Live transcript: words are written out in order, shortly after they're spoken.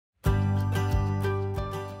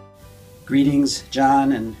Greetings,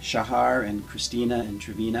 John and Shahar and Christina and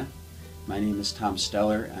Trevina. My name is Tom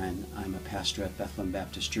Steller, and I'm a pastor at Bethlehem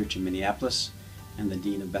Baptist Church in Minneapolis and the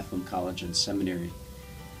Dean of Bethlehem College and Seminary.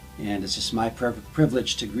 And it's just my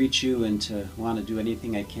privilege to greet you and to want to do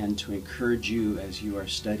anything I can to encourage you as you are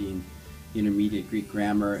studying intermediate Greek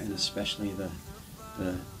grammar, and especially the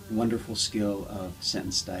wonderful skill of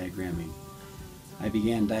sentence diagramming. I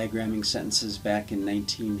began diagramming sentences back in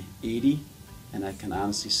 1980, and I can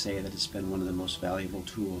honestly say that it's been one of the most valuable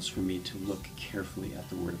tools for me to look carefully at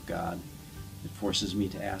the Word of God. It forces me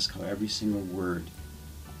to ask how every single word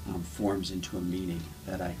forms into a meaning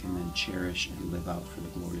that I can then cherish and live out for the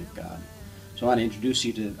glory of God. So I want to introduce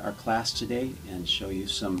you to our class today and show you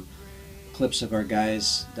some clips of our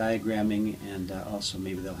guys diagramming, and also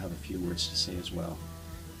maybe they'll have a few words to say as well.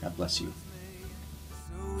 God bless you. So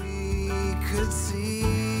we could see,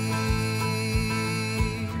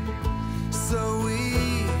 so we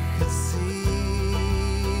could see,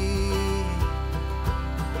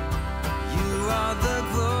 you are the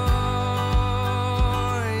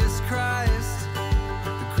glorious Christ,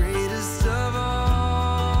 the greatest of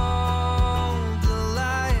all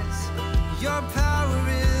delights. Your power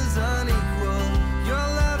is unequal, your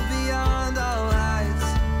love beyond all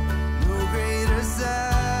heights, no greater sacrifice.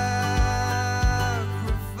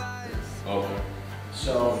 Okay.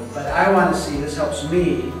 So, but I want to see, this helps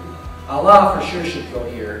me. Allah for sure should go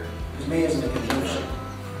here, because May isn't a conjunction.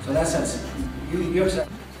 So in that sense, you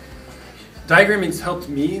accept. Diagramming's helped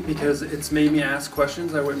me because it's made me ask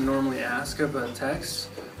questions I wouldn't normally ask of a text.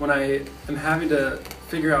 When I am having to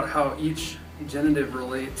figure out how each genitive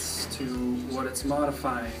relates to what it's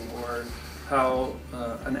modifying, or how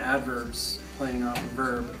an adverb's playing off a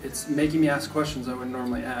verb, it's making me ask questions I wouldn't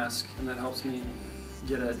normally ask, and that helps me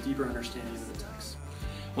get a deeper understanding of the text.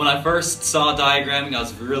 When I first saw diagramming, I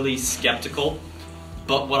was really skeptical,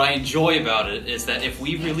 but what I enjoy about it is that if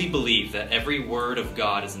we really believe that every word of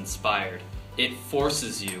God is inspired, it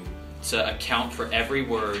forces you to account for every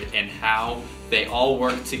word and how they all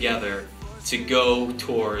work together to go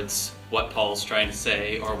towards what Paul's trying to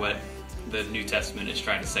say, or what the New Testament is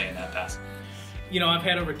trying to say in that passage. You know, I've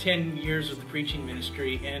had over 10 years of the preaching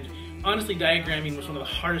ministry, and honestly, diagramming was one of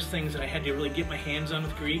the hardest things that I had to really get my hands on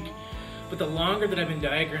with Greek. But the longer that I've been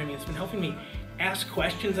diagramming, it's been helping me ask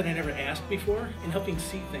questions that I never asked before, and helping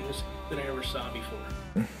see things that I never saw before.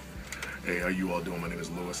 Hey, how you all doing? My name is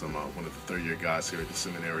Lewis. I'm one of the third-year guys here at the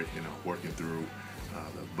seminary, working through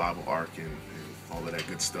the Bible arc and all of that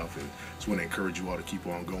good stuff. And just want to encourage you all to keep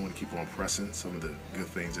on going, keep on pressing. Some of the good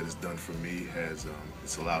things that it's done for me has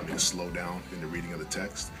it's allowed me to slow down in the reading of the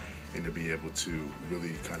text and to be able to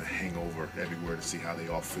really kind of hang over every word and see how they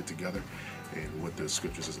all fit together and what the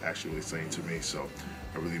scriptures is actually saying to me. So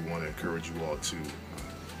I really want to encourage you all to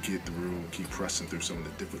get through, keep pressing through some of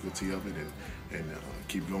the difficulty of it, and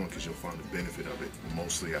keep going, because you'll find the benefit of it.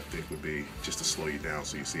 Mostly, I think, would be just to slow you down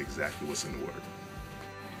so you see exactly what's in the Word.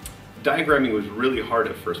 Diagramming was really hard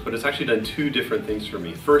at first, but it's actually done two different things for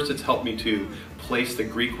me. First, it's helped me to place the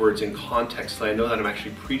Greek words in context so I know that I'm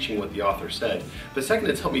actually preaching what the author said. But second,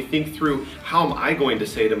 it's helped me think through how am I going to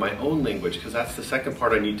say it in my own language, because that's the second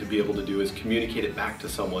part I need to be able to do, is communicate it back to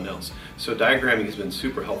someone else. So diagramming has been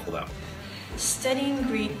super helpful that way. Studying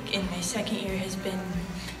Greek in my second year has been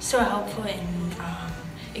so helpful in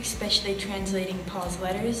especially translating Paul's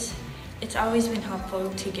letters. It's always been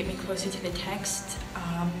helpful to get me closer to the text.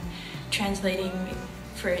 Translating,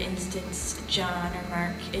 for instance, John or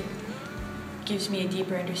Mark, it gives me a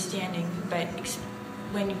deeper understanding, but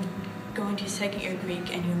when you go into second year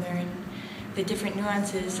Greek and you learn the different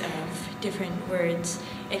nuances of different words,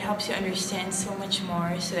 it helps you understand so much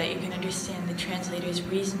more, so that you can understand the translator's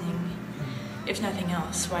reasoning, if nothing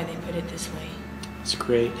else, why they put it this way. That's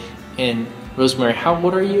great. And Rosemary, how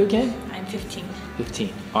old are you again? I'm 15.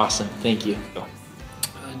 15. Awesome. Thank you.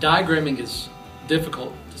 Diagramming is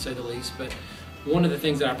difficult, to say the least, but one of the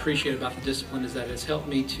things that I appreciate about the discipline is that it's helped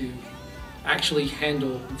me to actually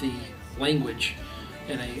handle the language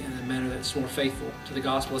in a manner that's more faithful to the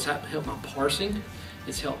gospel. It's helped my parsing.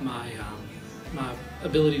 It's helped my my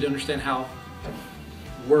ability to understand how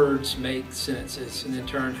words make sentences, and in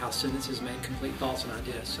turn how sentences make complete thoughts and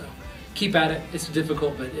ideas. So keep at it. It's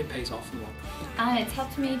difficult, but it pays off in the long run. It's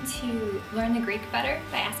helped me to learn the Greek better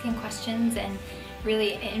by asking questions and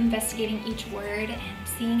really investigating each word and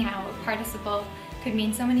seeing how a participle could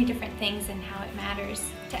mean so many different things, and how it matters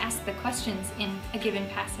to ask the questions in a given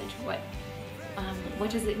passage.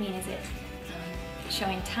 What does it mean? Is it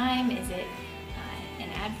showing time? Is it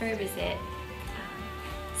an adverb? Is it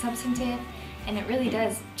substantive? And it really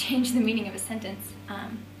does change the meaning of a sentence.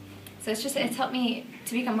 So it's helped me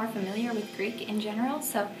to become more familiar with Greek in general,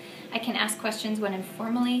 so I can ask questions when I'm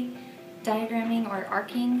formally diagramming or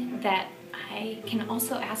arcing that I can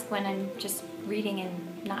also ask when I'm just reading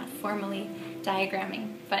and not formally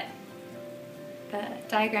diagramming. But the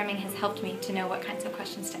diagramming has helped me to know what kinds of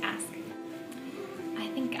questions to ask. I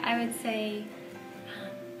think I would say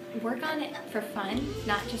work on it for fun,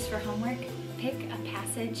 not just for homework. Pick a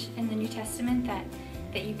passage in the New Testament that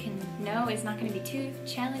you can know is not going to be too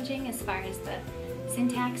challenging as far as the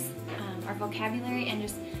syntax or vocabulary, and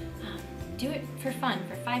just do it for fun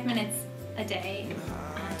for 5 minutes a day.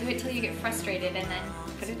 Do it till you get frustrated and then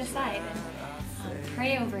put it aside, and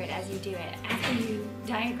pray over it as you do it. After you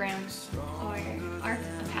diagram or arc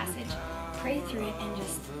a passage, pray through it and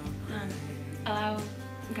just allow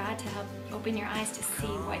God to help open your eyes to see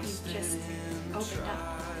what you've just opened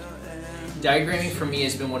up. Diagramming for me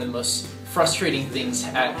has been one of the most frustrating things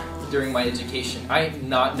during my education. I'm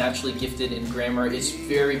not naturally gifted in grammar. It's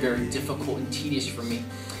very, very difficult and tedious for me.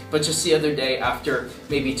 But just the other day, after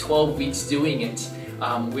maybe 12 weeks doing it,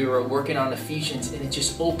 we were working on Ephesians, and it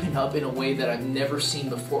just opened up in a way that I've never seen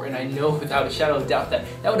before. And I know without a shadow of doubt that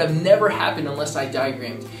that would have never happened unless I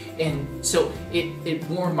diagrammed. And so it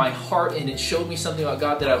warmed my heart, and it showed me something about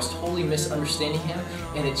God that I was totally misunderstanding Him,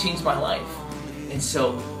 and it changed my life. And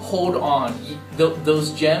so hold on,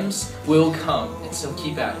 those gems will come, and so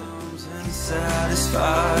keep at it.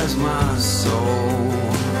 Satisfies my soul,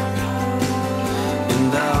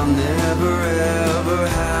 and I'll never ever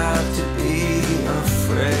have to